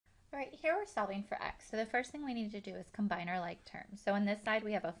All right, here we're solving for x. So the first thing we need to do is combine our like terms. So on this side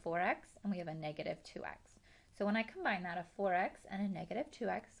we have a 4x and we have a negative 2x. So when I combine that, a 4x and a negative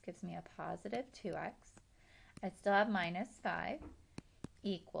 2x gives me a positive 2x. I still have minus 5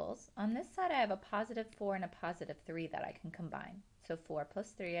 equals. On this side I have a positive 4 and a positive 3 that I can combine. So 4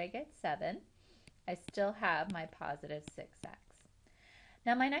 plus 3 I get 7. I still have my positive 6x.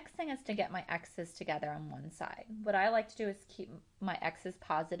 Now my next thing is to get my x's together on one side. What I like to do is keep my x's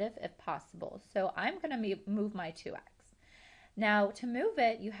positive if possible. So I'm going to move my 2x. Now to move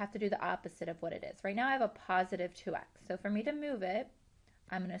it, you have to do the opposite of what it is. Right now I have a positive 2x. So for me to move it,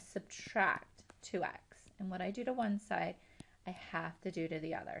 I'm going to subtract 2x. And what I do to one side, I have to do to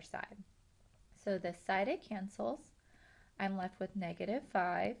the other side. So this side it cancels. I'm left with negative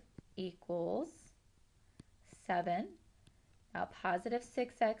 5 equals 7. Now positive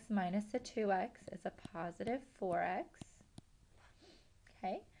 6x minus the 2x is a positive 4x.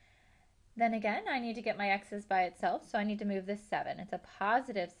 Okay. Then again, I need to get my x's by itself, so I need to move this 7. It's a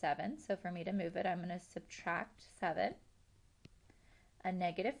positive 7, so for me to move it, I'm going to subtract 7. A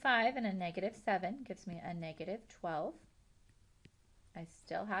negative 5 and a negative 7 gives me a negative 12. I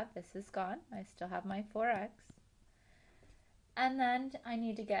still have, this is gone, I still have my 4x. And then I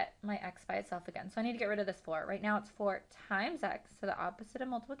need to get my x by itself again. So I need to get rid of this 4. Right now it's 4 times x, so the opposite of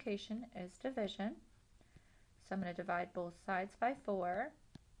multiplication is division. So I'm going to divide both sides by 4.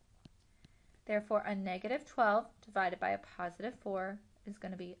 Therefore, a negative 12 divided by a positive 4 is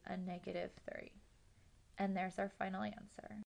going to be a negative 3. And there's our final answer.